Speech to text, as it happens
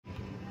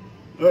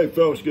Hey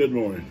folks, good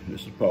morning.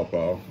 This is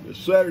Pawpaw. It's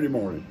Saturday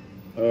morning.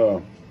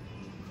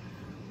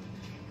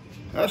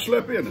 I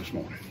slept in this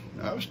morning.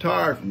 I was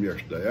tired from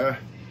yesterday.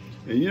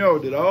 And you know,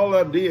 did all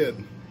I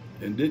did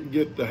and didn't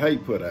get the hay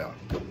put out.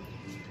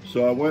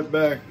 So I went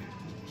back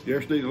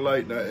yesterday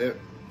late and I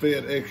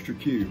fed extra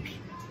cubes.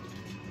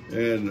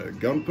 And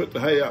gonna put the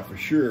hay out for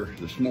sure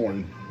this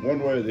morning, one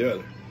way or the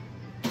other.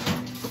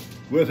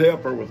 With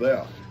help or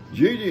without.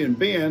 Gigi and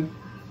Ben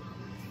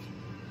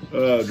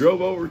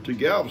drove over to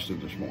Galveston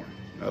this morning.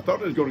 I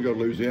thought I was going to go to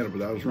Louisiana,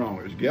 but I was wrong.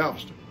 It was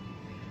Galveston.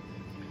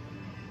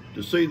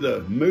 To see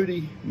the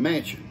Moody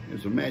Mansion.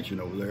 It's a mansion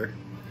over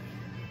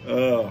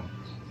there.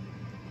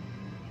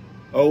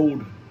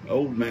 Old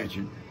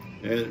mansion.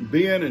 And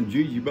Ben and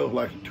Gigi both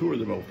like to tour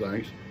them old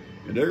things.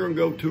 And they're going to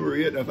go tour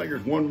it. And I think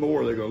there's one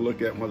more they're going to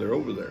look at while they're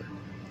over there.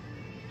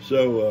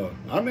 So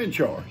I'm in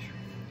charge.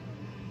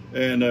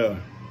 And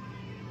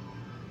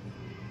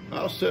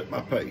I'll set my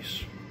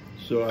pace.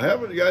 So I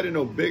haven't got in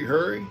no big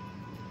hurry.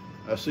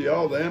 I see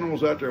all the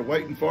animals out there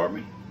waiting for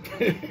me.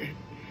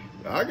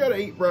 I got to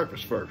eat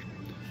breakfast first.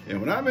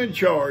 And when I'm in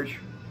charge,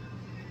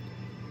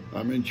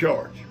 I'm in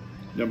charge.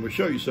 Now I'm going to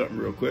show you something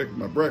real quick,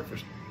 my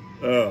breakfast.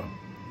 If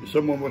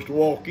someone was to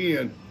walk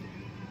in,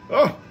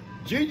 oh,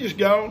 Gigi's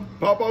gone.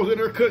 Pawpaw's in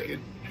there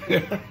cooking.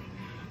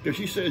 Because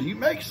she says, you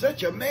make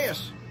such a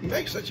mess. You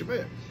make such a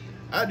mess.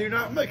 I do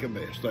not make a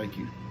mess, thank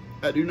you.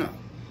 I do not.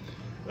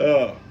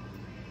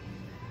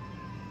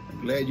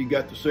 I'm glad you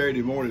got the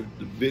Saturday morning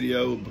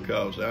video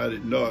because I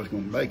didn't know I was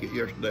going to make it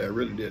yesterday. I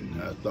really didn't.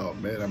 I thought,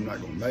 man, I'm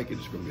not going to make it.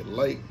 It's going to get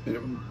late.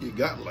 And it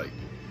got late.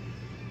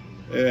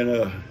 And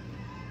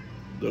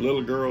the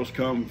little girls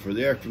come for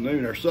the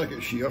afternoon, our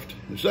second shift.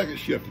 The second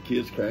shift, the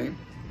kids came.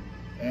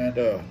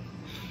 And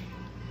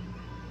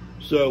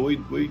so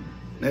we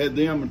had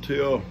them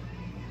until,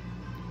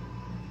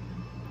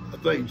 I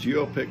think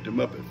Jill picked them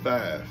up at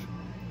 5.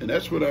 And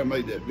that's when I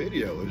made that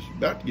video. It was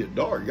about to get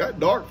dark. It got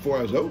dark before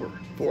I was over,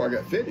 before I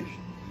got finished.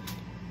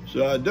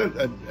 So I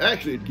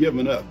actually had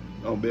given up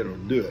on being able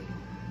to do it.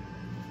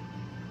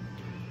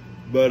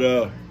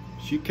 But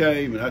she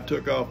came and I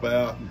took off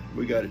out and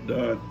we got it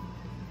done.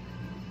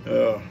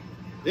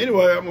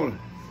 Anyway, I'm gonna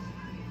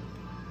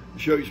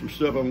show you some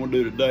stuff I'm gonna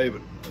do today,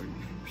 but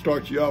I'll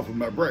start you off with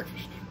my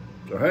breakfast.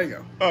 So hang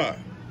on. All right,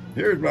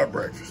 here's my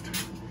breakfast.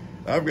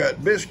 I've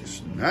got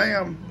biscuits and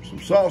ham, some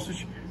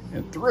sausage,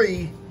 and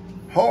 3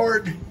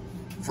 hard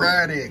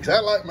fried eggs. I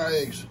like my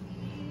eggs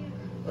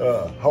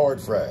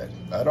hard fried.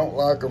 I don't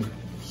like them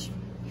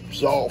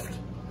soft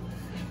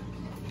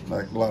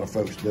like a lot of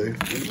folks do.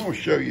 I'm going to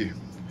show you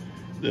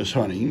this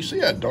honey. You can see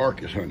how dark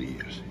this honey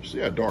is. You see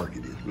how dark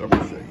it is, but I'm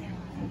going to show you.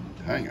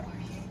 Hang on.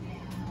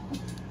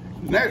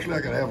 Naturally,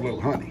 I got to have a little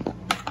honey.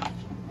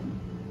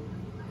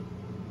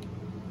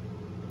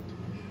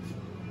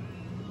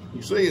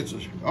 You see, it's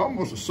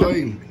almost the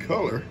same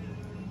color.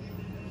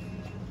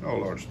 Oh,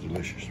 Lord, it's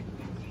delicious.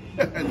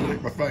 I had to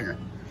lick my finger.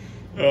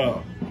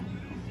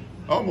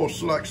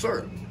 Almost like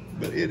syrup,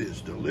 but it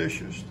is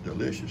delicious,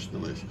 delicious,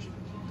 delicious.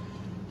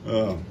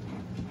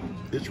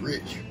 It's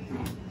rich.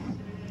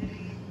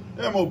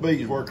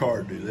 MOBs work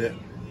hard to do that.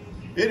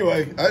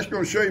 Anyway, I was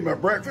going to show you my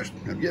breakfast.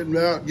 I'm getting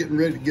out, getting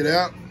ready to get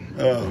out.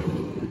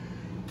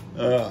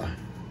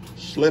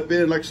 Slept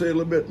in, like I said, a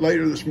little bit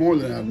later this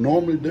morning than I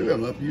normally do.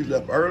 I'm usually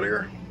up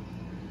earlier.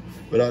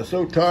 But I was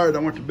so tired, I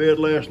went to bed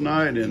last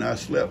night and I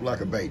slept like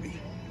a baby.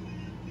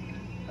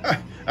 I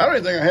don't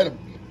even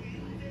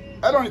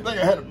think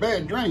I had a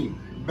bad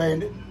dream,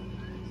 Bandit.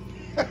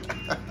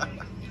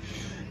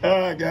 All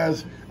right,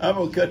 guys, I'm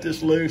gonna cut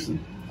this loose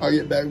and I'll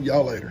get back with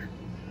y'all later.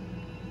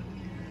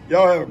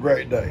 Y'all have a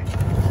great day.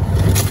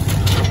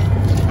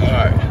 All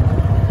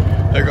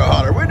right, they're gonna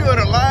holler, we're doing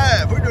it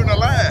live, we're doing it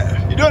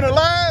live. You doing it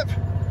live?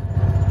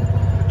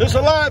 This is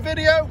a live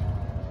video?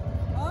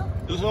 Huh?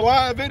 This is a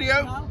live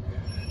video? No.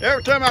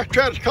 Every time I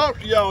try to talk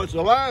to y'all, it's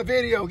a live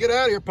video. Get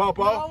out of here,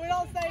 Pawpaw. No, we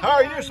don't say how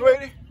are you,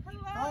 sweetie?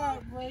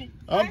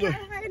 I'm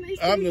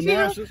the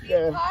nicest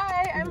guy.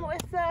 Hi, I'm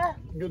Melissa.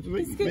 Good to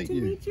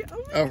meet you.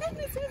 Oh my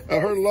goodness.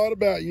 I've heard a lot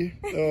about you.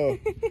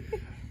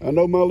 I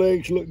know my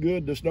legs look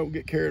good. Just don't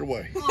get carried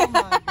away. Oh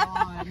my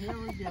God! Here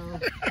we go.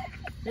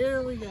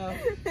 Here we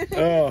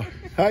go.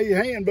 How you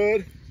hand,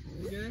 bud?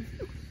 Good.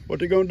 What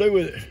they gonna do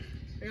with it?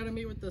 I gotta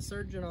meet with the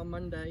surgeon on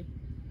Monday,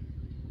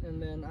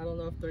 and then I don't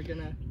know if they're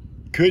gonna.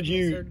 Could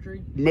you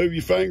move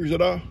your fingers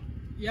at all?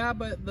 Yeah,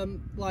 but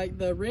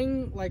the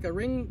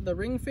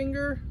ring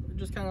finger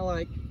just kind of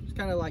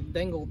like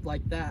dangled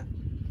like that,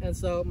 and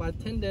so my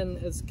tendon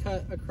is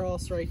cut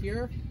across right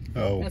here.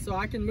 Oh. And so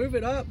I can move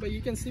it up, but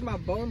you can see my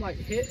bone like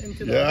hit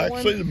into the I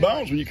can see the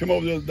bones when you come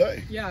over the other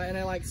day. Yeah, and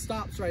it like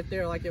stops right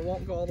there, like it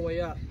won't go all the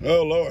way up.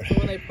 Oh Lord. So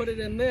when they put it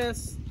in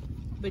this,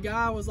 the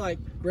guy was like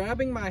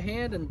grabbing my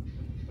hand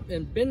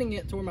and bending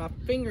it to where my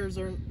fingers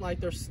are like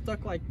they're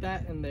stuck like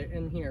that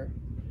in here.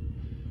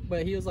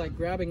 But he was like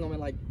grabbing them and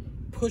like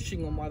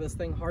pushing them while this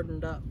thing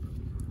hardened up.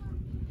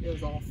 It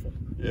was awful.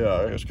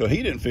 Yeah, it's because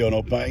he didn't feel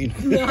no pain.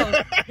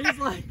 No, he's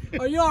like,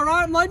 "Are you all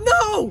right?" I'm like,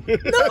 "No,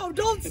 no,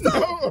 don't stop."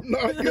 No, I'm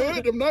not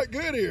good. I'm not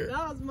good here.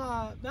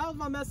 That was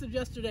my message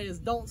yesterday, is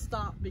don't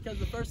stop, because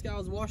the first guy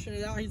was washing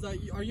it out. He's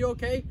like, "Are you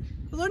okay?"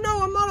 I was like,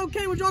 "No, I'm not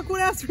okay. Would y'all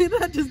quit asking me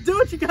that? Just do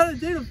what you gotta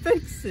do to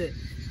fix it."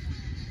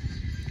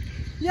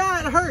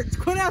 Yeah, it hurts.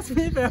 Quit asking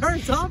me if it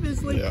hurts.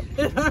 Obviously, yeah.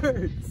 It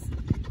hurts.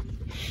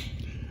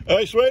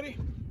 Hey, sweetie.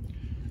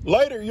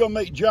 Later, you'll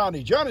meet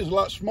Johnny. Johnny's a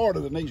lot smarter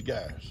than these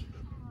guys.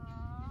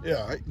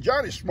 Yeah,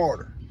 Johnny's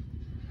smarter.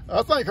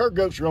 I think her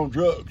goats are on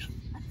drugs.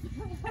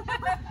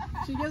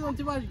 She gives them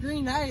too much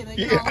green hay. They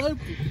get all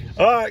loopy.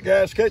 All right,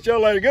 guys. Catch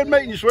y'all later. Good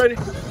meeting you, sweetie.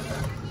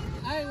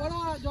 Hey,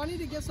 do I need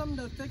to get something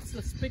to fix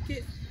the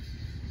spigot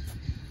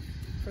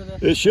for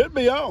this? It should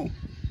be on.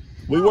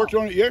 We worked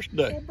on it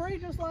yesterday. Well, Bree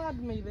just lied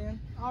to me then.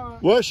 All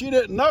right. Well, she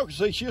didn't know, because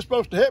see, she was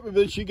supposed to help me, but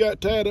then she got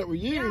tied up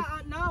with you. Yeah,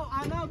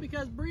 I know,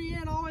 because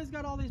Brienne always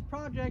got all these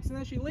projects, and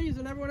then she leaves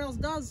and everyone else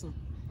does them.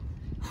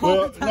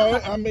 Well, no,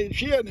 I mean,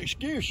 she had an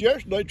excuse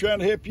yesterday trying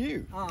to help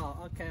you. Oh,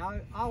 okay.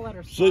 I'll let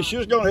her stop. See, she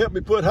was going to help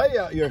me put hay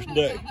out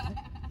yesterday.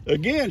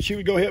 Again, she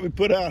was going to help me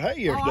put out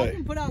hay yesterday. Oh, I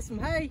can put out some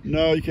hay.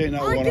 No, you can't.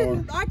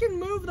 I can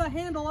move the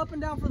handle up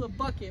and down for the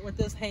bucket with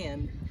this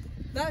hand.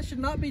 That should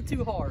not be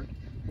too hard.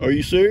 Are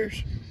you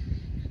serious?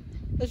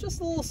 It's just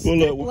a little stick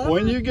lever.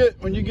 When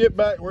you get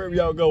back wherever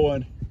y'all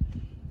going,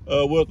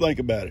 we'll think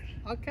about it.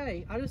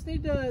 Okay, I just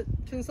need to.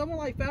 Can someone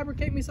like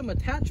fabricate me some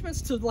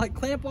attachments to like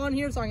clamp on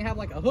here so I can have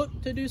like a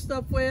hook to do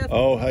stuff with?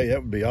 Oh, hey,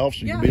 that would be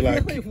awesome. Yeah, you'd be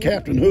like really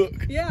Captain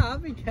Hook. Yeah,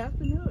 I'd be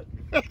Captain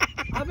Hook.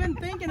 I've been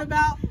thinking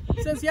about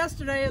since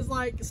yesterday is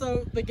like,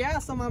 so the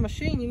gas on my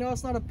machine, you know,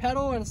 it's not a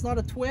pedal and it's not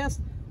a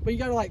twist, but you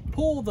gotta like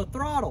pull the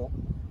throttle.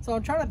 So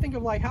I'm trying to think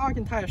of like how I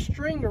can tie a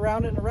string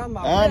around it and around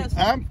my wrist.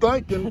 I'm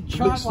thinking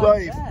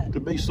to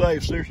be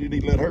safe, seriously, you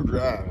need to let her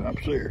drive.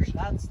 I'm serious.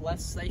 That's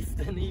less safe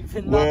than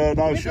even. Well,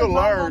 no, she'll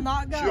learn.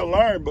 She'll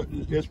learn, but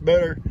it's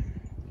better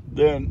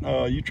than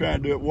you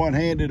trying to do it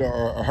one-handed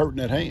or hurting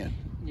that hand.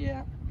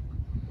 Yeah.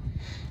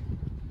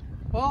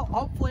 Well,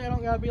 hopefully I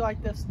don't gotta be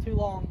like this too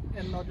long,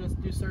 and they'll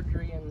just do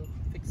surgery and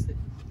fix it.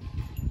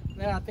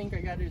 Then I think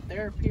I gotta do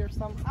therapy or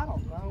something. I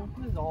don't know.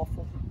 This is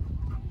awful.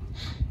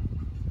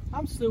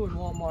 I'm suing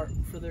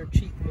Walmart for their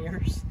cheap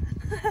mirrors.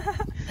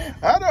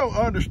 I don't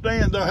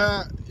understand though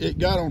how it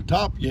got on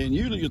top of you, and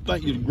usually you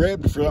think you'd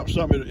grabbed it for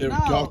something.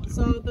 No,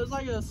 so there's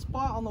like a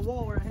spot on the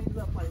wall where it hangs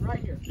up like right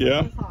here.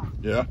 Yeah.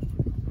 Yeah.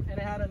 And it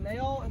had a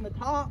nail in the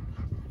top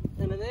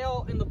and a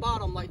nail in the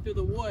bottom, like through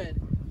the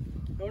wood.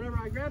 And whenever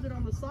I grabbed it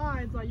on the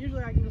sides, like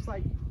usually I can just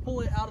like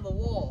pull it out of the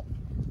wall.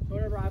 But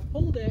whenever I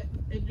pulled it,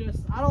 it just,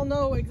 I don't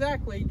know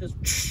exactly, just,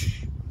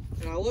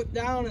 and I looked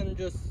down and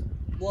just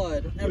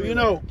blood everywhere. Well, you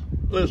know,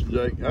 listen,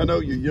 Jake, I know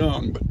you're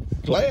young, but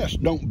glass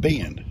don't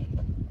bend.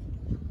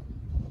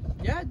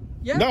 Yeah,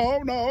 yeah.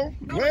 No,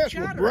 glass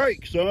will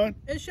break, son.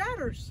 It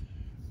shatters.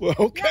 Well,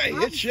 okay,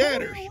 yeah, it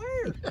shatters.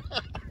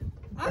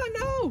 I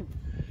know.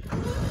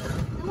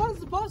 It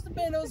wasn't supposed to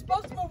bend. It was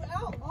supposed to move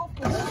out off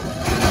the wall.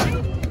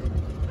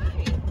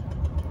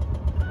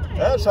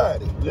 That's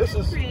Heidi. This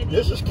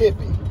is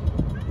Kippy.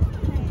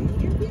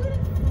 You're beautiful.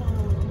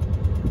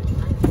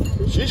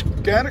 She's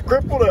kind of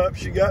crippled up.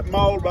 She got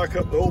mauled by a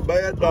couple of old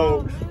bad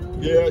dogs.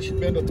 Yeah, she's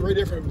been to 3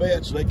 different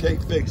vets and they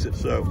can't fix it.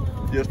 So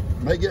just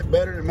may get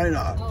better and it may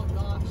not. Oh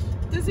gosh.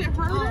 Does it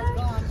hurt her?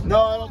 Gosh. No,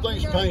 I don't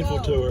think it's painful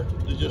to her.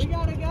 It's just. We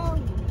gotta go.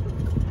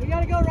 We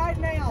gotta go right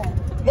now.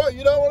 Well,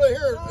 you don't want to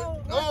hear it.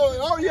 No,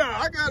 Oh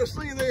yeah, I gotta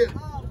see this.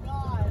 Oh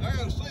God. I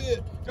gotta see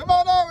it. Come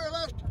on over here,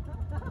 Lester.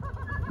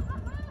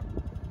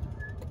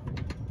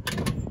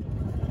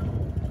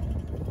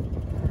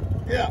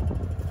 Yeah,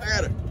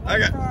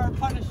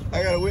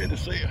 I got a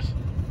witness to this.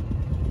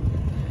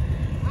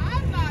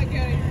 I'm not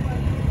getting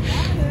punished.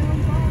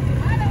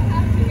 I don't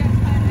have to get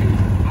punished.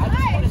 I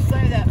just want to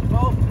say that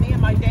both me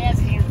and my dad's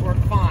hands work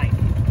fine.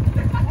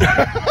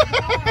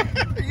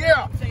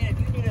 Yeah. I'm saying if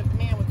you need a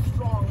man with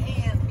strong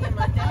hands, me and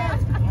my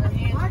dad's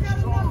hands I got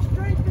strong. enough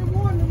strength in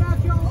one to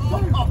knock y'all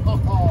through.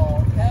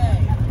 Oh, okay.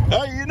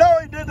 Hey, you know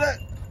he did that.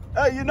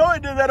 Hey, you know he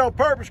did that on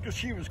purpose because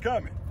she was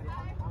coming.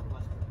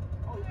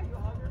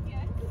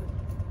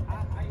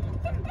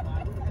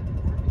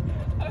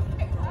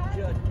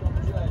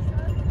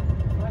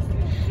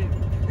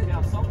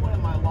 Now, someone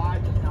in my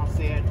live just now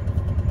said,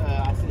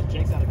 I said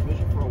Jake's out of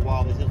commission for a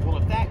while. They said, well,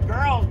 if that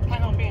girl is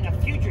planning on being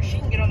a future, she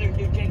can get over there and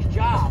do Jake's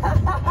job.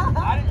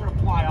 I didn't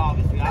reply,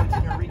 obviously. I was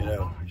going to read. You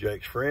know,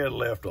 Jake's friend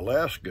left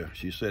Alaska.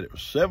 She said it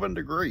was 7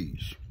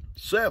 degrees.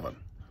 7.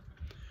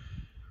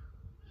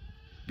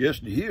 Gets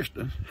to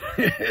Houston,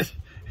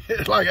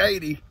 it's like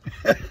 80.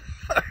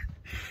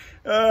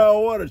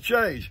 Oh, what a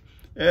change.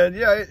 And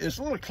yeah, it's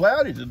a little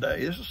cloudy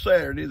today. This is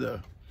Saturday,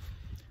 the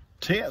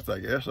 10th, I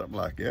guess, something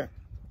like that.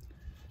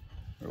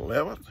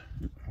 11th?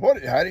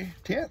 What, Heidi?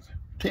 10th?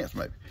 10th,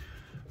 maybe.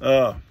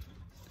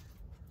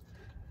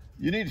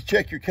 You need to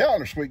check your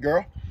calendar, sweet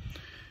girl.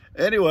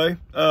 Anyway,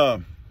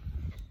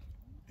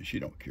 she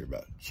don't care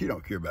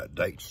about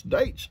dates.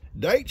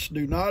 Dates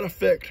do not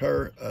affect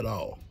her at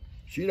all.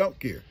 She don't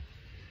care.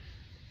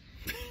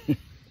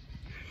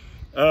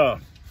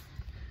 That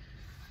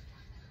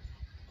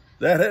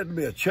had to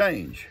be a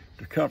change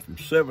to come from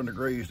 7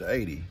 degrees to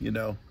 80, you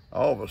know,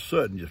 all of a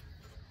sudden, just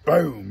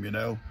boom, you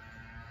know.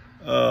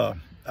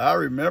 I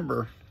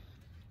remember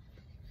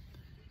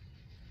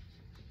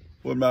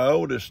when my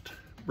oldest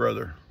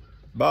brother,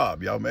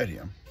 Bob, y'all met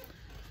him,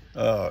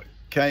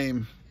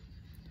 came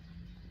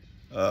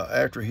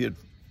after he had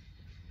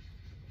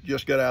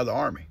just got out of the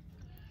Army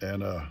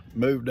and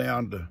moved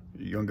down to,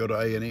 you're gonna go to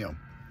A&M,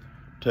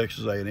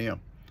 Texas A&M.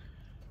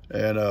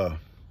 And I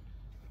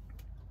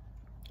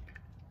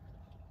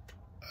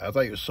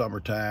think it was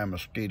summertime,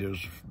 mosquitoes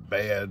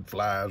bad,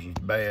 flies was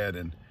bad,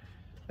 and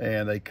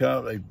they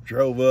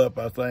drove up,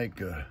 I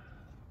think, a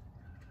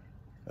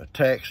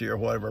taxi or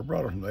whatever,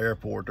 brought us from the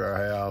airport to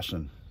our house,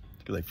 and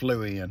cause they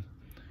flew in,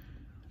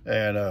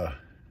 and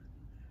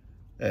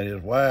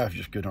his wife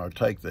just couldn't hardly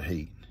take the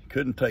heat,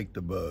 couldn't take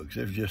the bugs.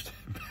 It was just,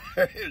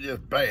 it was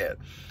just bad.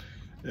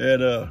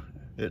 And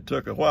it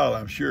took a while,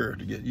 I'm sure,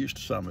 to get used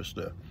to some of this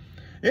stuff.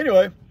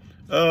 Anyway,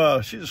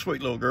 she's a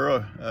sweet little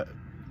girl,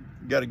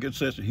 got a good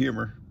sense of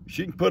humor.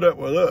 She can put up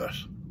with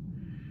us.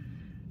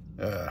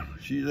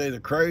 She's either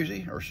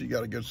crazy or she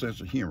got a good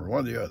sense of humor,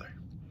 one or the other.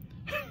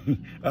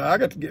 I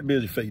got to get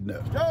busy feeding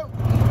up. Go!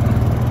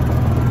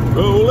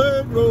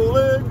 Rollin',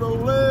 rollin',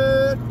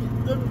 rollin',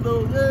 keep them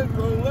rollin',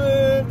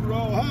 rollin',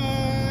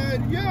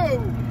 rawhide, yo!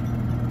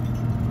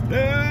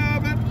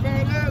 Down at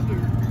my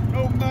leather,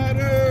 no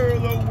matter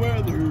the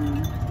weather,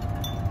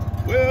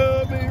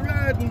 we'll be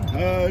riding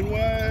high and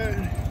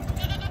wide.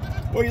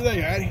 What do you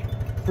think, Hattie?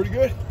 Pretty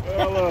good?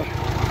 Well,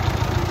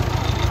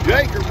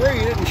 Jake or Bree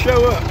didn't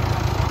show up.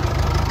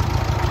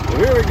 So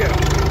here we go.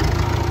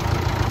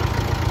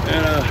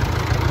 And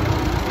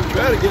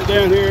try to get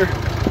down here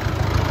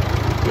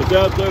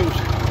without those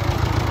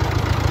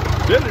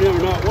sitting him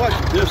not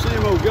watching. Just see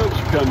them old goats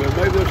coming.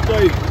 Maybe they'll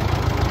stay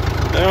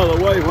out of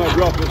the way when I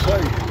drop this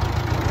hay.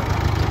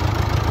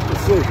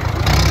 Let's see.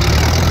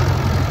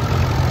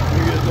 Let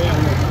me get down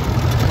here.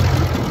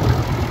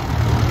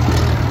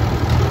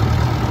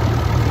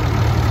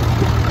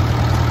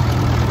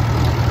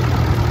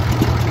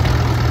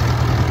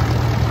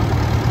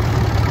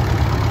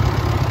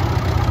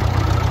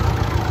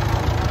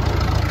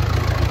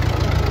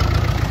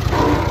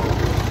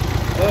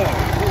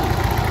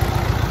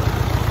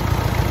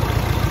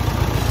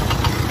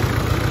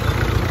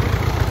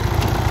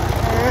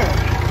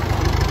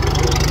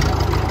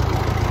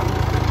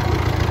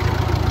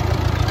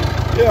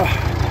 Yeah.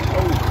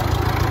 Oh,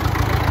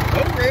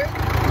 okay.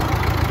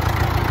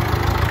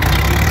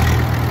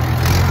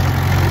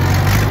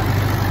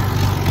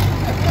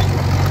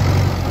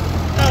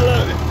 I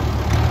love it.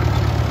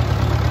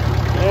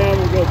 And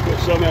we're going to put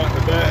some out in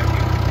the back.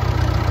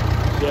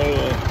 So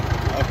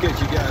I'll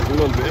catch you guys in a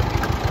little bit.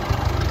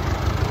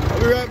 I'll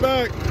be right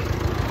back.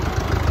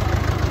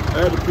 I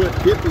had to put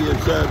Kippy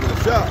inside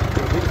the shop.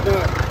 He's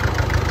not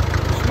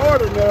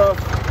smart enough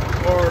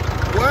or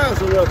wise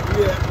enough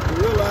yet to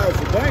realize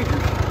the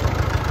dangers.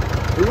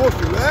 He wants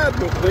to ride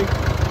with me,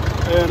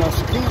 and I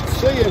keep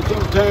seeing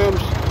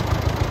sometimes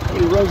when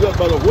he runs up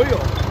by the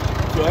wheel.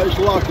 So I just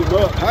lock him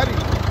up. Hattie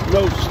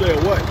knows to stay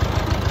away.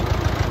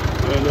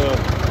 And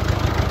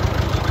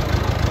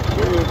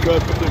we're going to try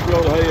to put this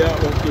roll of hay out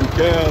with some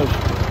cows,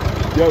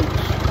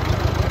 goats,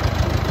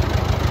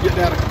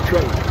 getting out of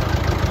control.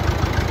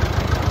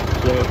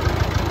 So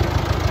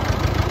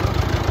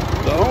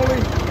the only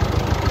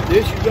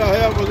issues I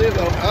have with it,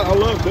 I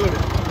love doing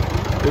it,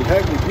 is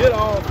having to get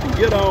off and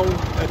get on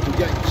at the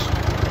gates.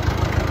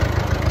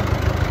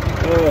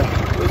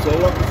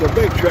 It's a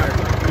big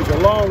tractor. It's a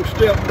long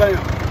step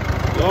down.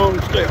 Long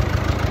step.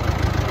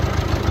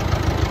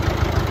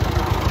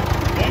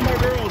 One of my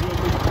girls with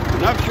me,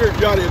 and I'm sure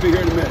Johnny will be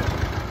here in a minute.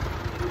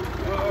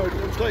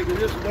 I'm taking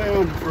this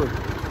down for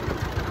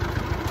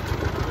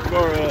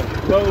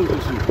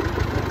Moses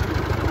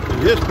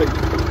and his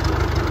people.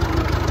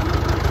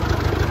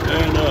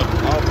 And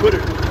I'll put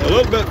it a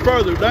little bit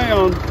further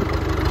down.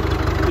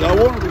 I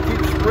want them to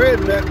keep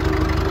spreading that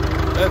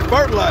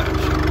fertilizer.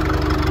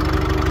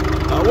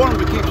 I want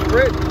them to keep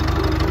spreading.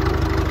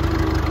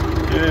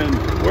 And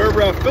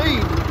wherever I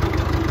feed,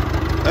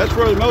 that's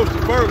where the most of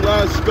the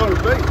fertilizer is going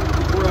to be,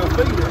 where I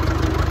feed it.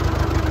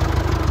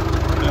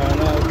 And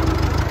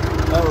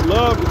I would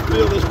love to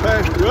fill this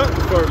pasture up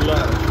with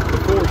fertilizer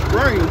before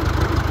spring.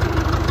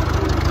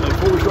 And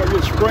before we start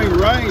getting spring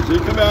rains, then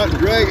come out and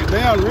drag it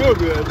down real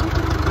good.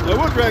 Now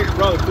we'll drag it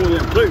probably for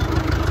them too.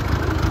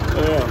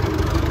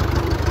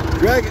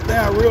 Drag it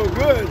down real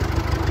good,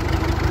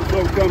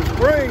 so come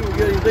spring, we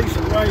get any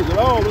decent rains at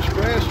all, this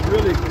grass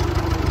really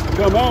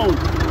come on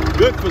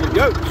good for the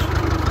goats.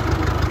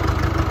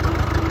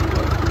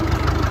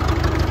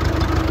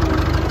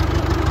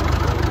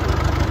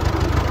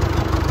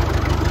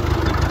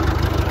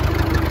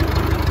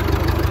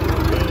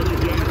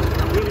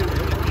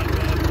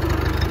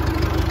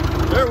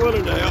 They're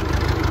willing to help.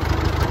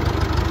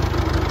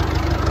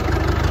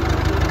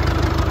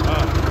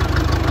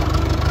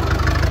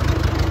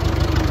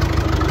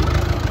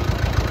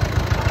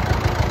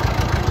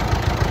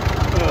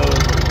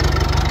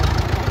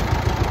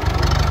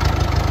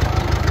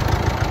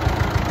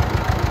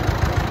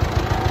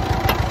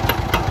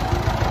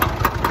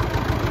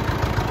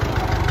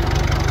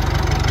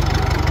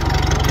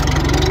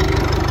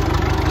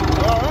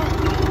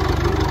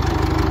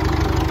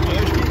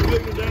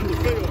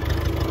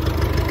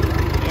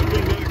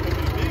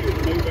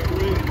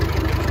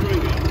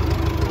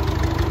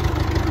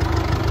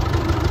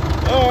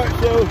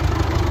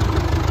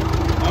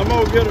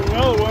 gonna get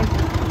another one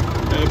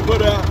and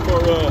put out for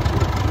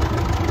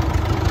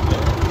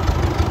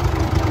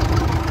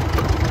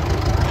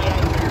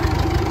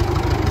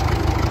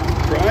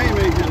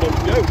Amy and those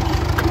goats.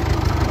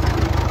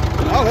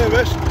 And I'll have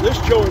this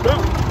chore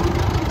done.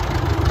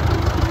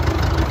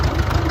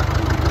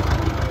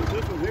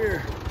 This one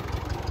here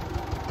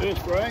is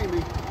for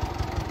Amy.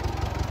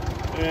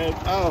 And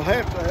I'll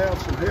have to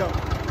have some help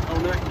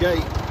on that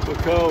gate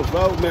because if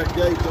I open that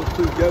gate, those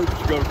two goats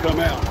are going to come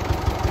out.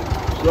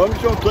 So I'm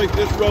just going to take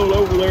this roll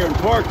over there and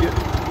park it.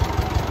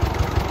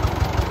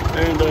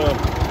 And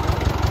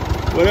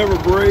whenever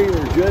Bree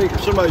or Jake or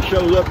somebody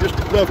shows up just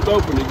enough to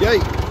open the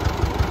gate,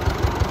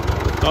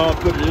 I'll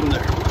put it in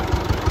there.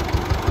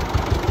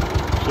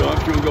 So I'm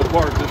just going to go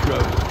park this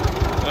road.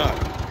 All right,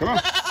 come on.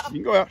 You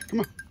can go out. Come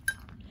on.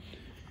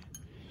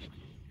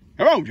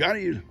 Come on,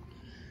 Johnny, you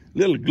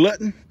little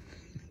glutton.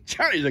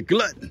 Johnny's a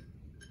glutton.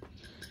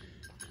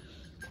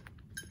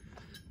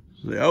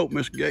 So they open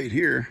this gate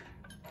here.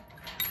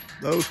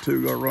 Those two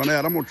are going to run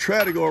out. I'm going to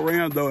try to go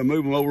around, though, and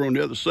move them over on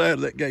the other side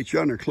of that gate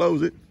yonder and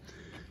close it.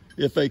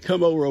 If they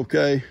come over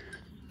okay,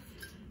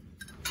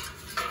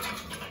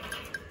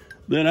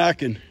 then I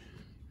can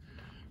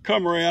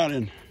come around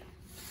and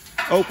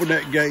open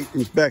that gate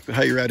and back the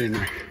hay right in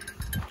there.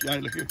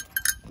 Johnny, look here.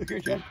 Look here,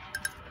 Johnny.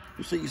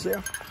 You see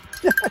yourself?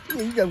 You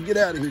gotta get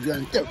out of here,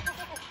 Johnny. Go.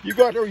 You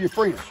go out there with your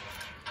friends.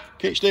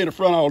 Can't stay in the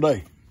front all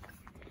day.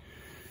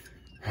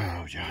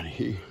 Oh,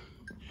 Johnny.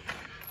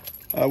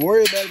 I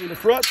worry about him in the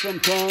front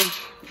sometimes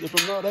if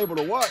I'm not able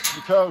to watch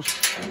because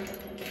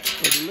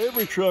a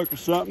delivery truck or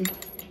something,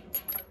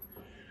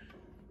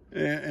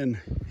 and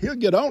he'll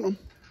get on them.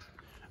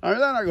 I mean,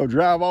 they're not going to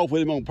drive off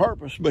with him on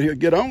purpose, but he'll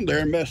get on there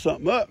and mess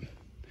something up.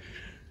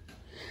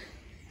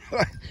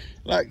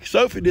 Like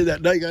Sophie did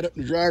that day, got up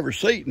in the driver's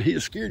seat, and he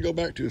was scared to go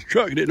back to his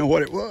truck. He didn't know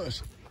what it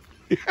was.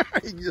 You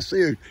could just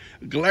see a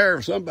glare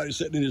of somebody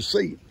sitting in his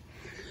seat.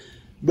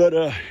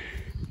 But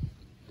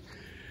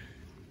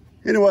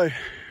anyway,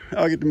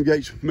 I'll get them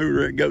goats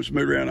moved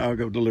around. I'll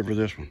go deliver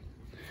this one.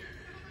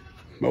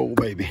 My old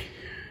baby.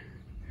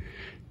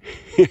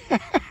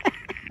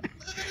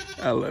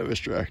 I love this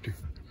tractor.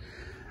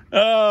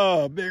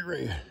 Oh, big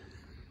red.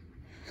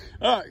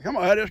 All right, come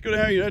on, let's go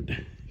down here.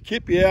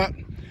 Kip you out.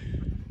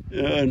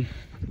 And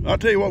I'll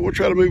tell you what, we'll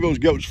try to move those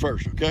goats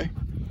first, okay?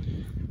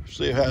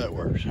 See how that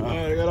works. All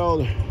right, I got all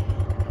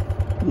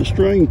the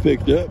string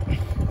picked up.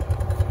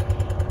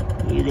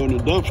 Then I go in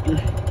the dumpster.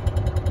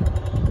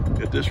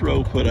 Get this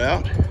roll put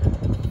out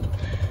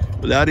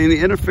without any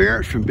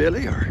interference from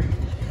Billy or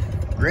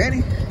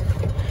Granny.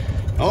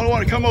 The only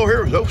one to come over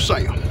here was old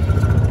Sam.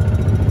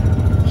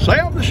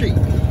 Sam the sheep.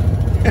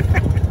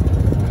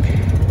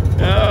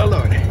 Oh,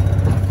 Lordy.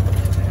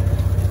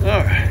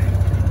 All right.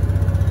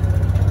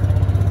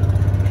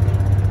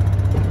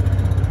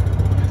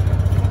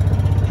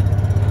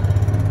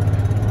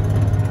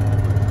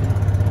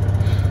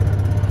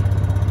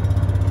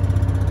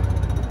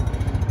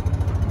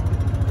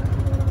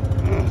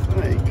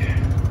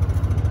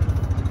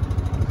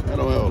 I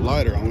don't have a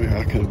lighter on me.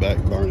 I'll come back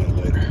and burn it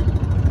later.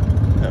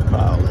 That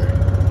pile there.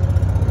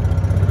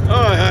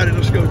 All right, Heidi,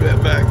 let's go to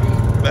that back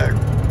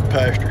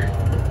pasture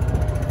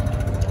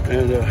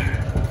and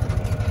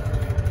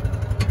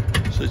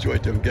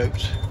situate them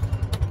goats.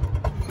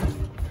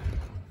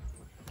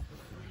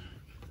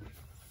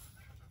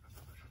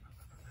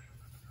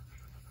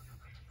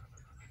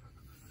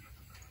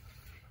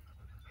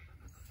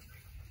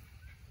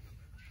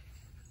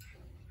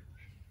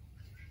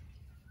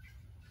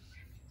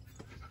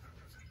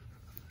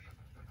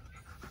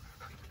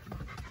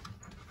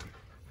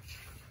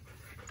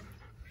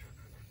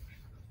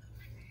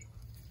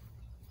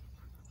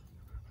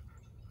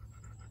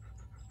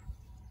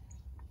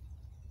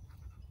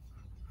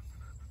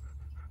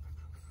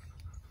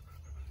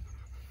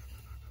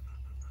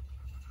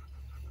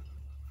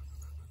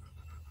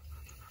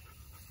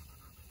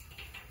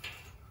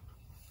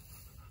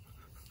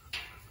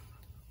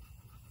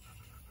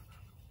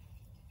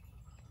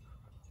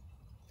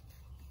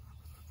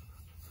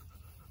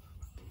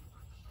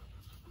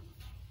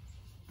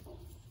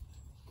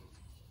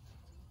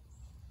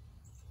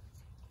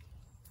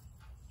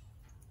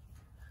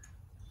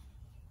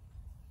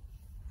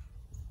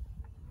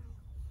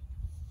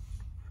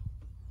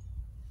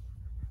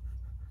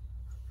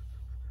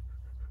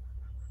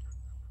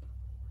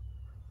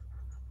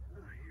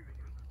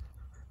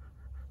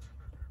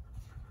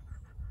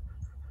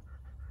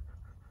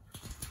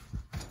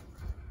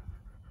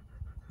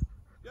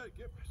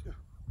 Let's go.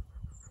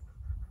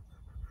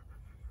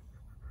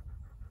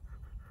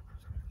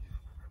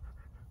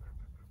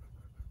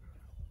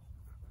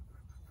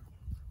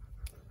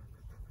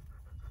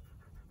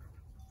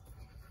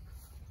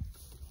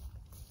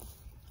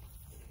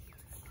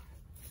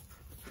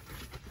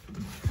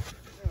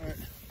 All right,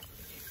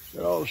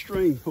 got all the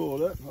string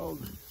pulled up, all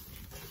the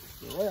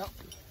wrap.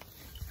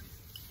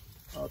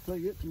 I'll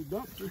take it to the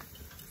dumpster.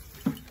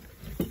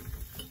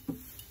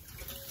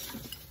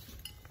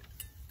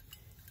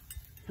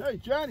 Hey,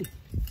 Johnny.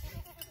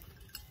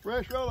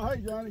 Fresh roll of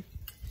hay, Johnny.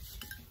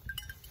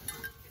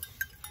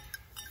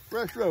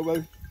 Fresh row,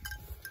 baby.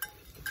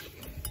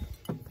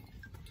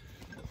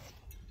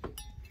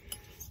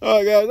 All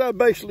right, guys, I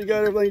basically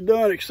got everything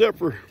done except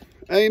for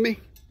Amy.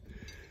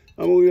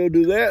 I'm gonna go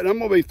do that, and I'm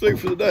gonna be through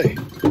for the day.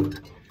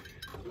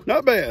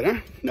 Not bad, huh?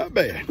 Not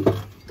bad.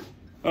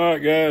 All right,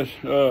 guys,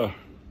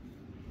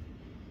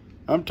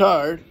 I'm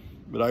tired,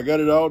 but I got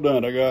it all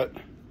done. I got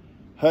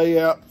hay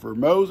out for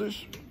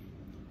Moses,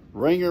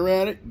 ring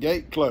around it,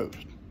 gate closed.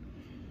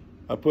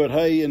 I put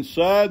hay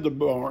inside the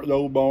barn, the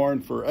old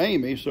barn, for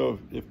Amy, so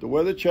if the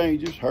weather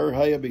changes, her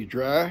hay will be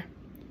dry,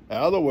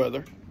 out of the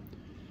weather.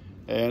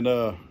 And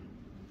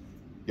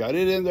got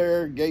it in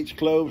there, gates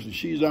closed, and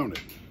she's on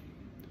it.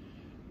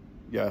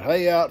 Got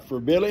hay out for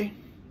Billy,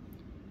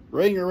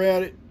 ring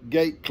around it,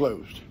 gate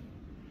closed.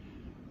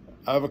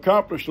 I've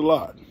accomplished a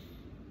lot.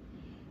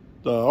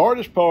 The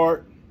hardest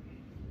part,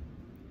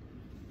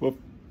 well,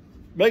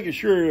 making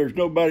sure there's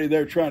nobody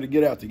there trying to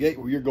get out the gate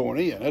where you're going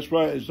in. That's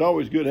why it's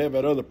always good to have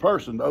that other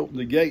person to open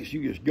the gates.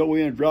 You just go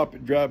in, drop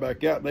it, drive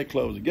back out, and they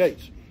close the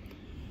gates.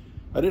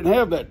 I didn't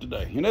have that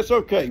today, and that's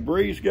okay.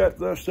 Bree's got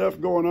that stuff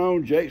going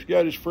on. Jake's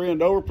got his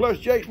friend over, plus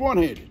Jake's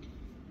one-handed.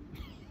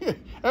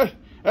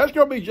 That's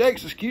going to be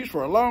Jake's excuse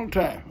for a long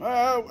time.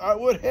 I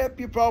would help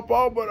you,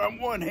 Pawpaw, but I'm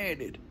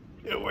one-handed.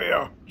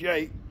 Well,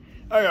 Jake,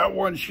 I got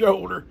one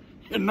shoulder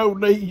and no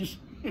knees.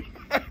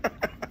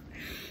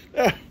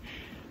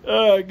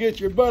 Get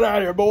your butt out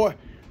of here, boy.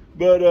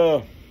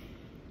 But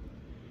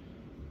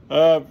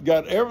I've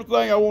got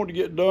everything I want to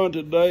get done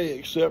today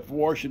except for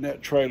washing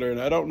that trailer.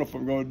 And I don't know if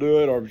I'm going to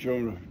do it or I'm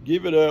going to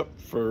give it up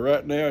for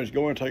right now. Just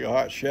go and take a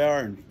hot shower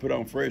and put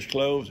on fresh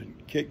clothes and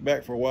kick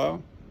back for a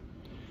while.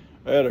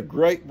 I had a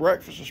great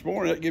breakfast this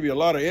morning. That gave you a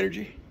lot of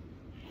energy.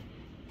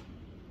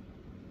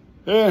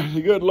 Yeah,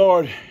 the good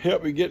Lord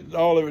helped me get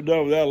all of it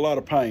done without a lot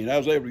of pain. I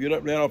was able to get up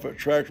and down off that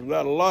tractor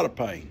without a lot of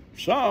pain.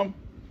 Some,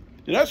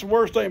 and that's the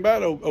worst thing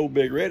about old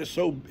Big Red.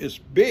 It's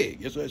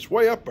big. It's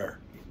way up there.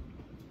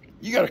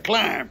 You got to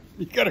climb.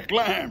 You got to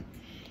climb.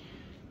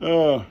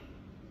 I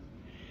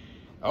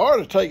ought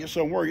to take it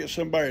somewhere, get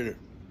somebody to,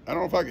 I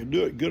don't know if I can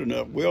do it good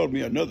enough, weld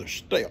me another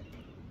step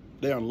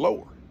down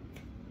lower.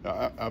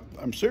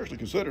 I'm seriously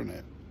considering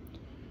that.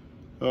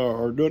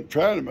 Or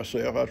trying it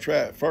myself. I'll try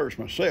it first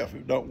myself.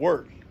 If it don't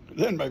work,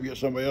 then maybe get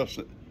somebody else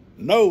that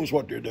knows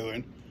what they're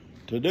doing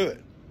to do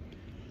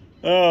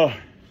it.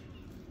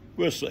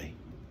 We'll see.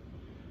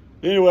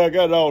 Anyway, I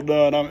got it all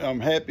done. I'm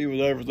happy with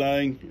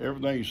everything.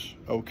 Everything's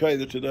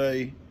okay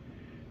today.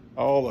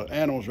 All the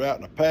animals are out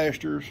in the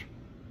pastures.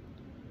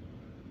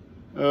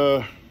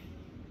 So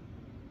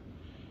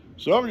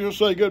I'm just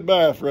gonna say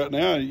goodbye for right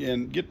now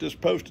and get this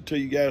posted to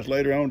you guys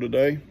later on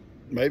today,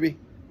 maybe.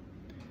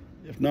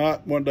 If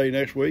not, one day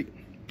next week.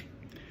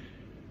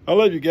 I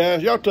love you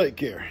guys. Y'all take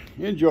care.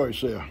 Enjoy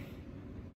yourself.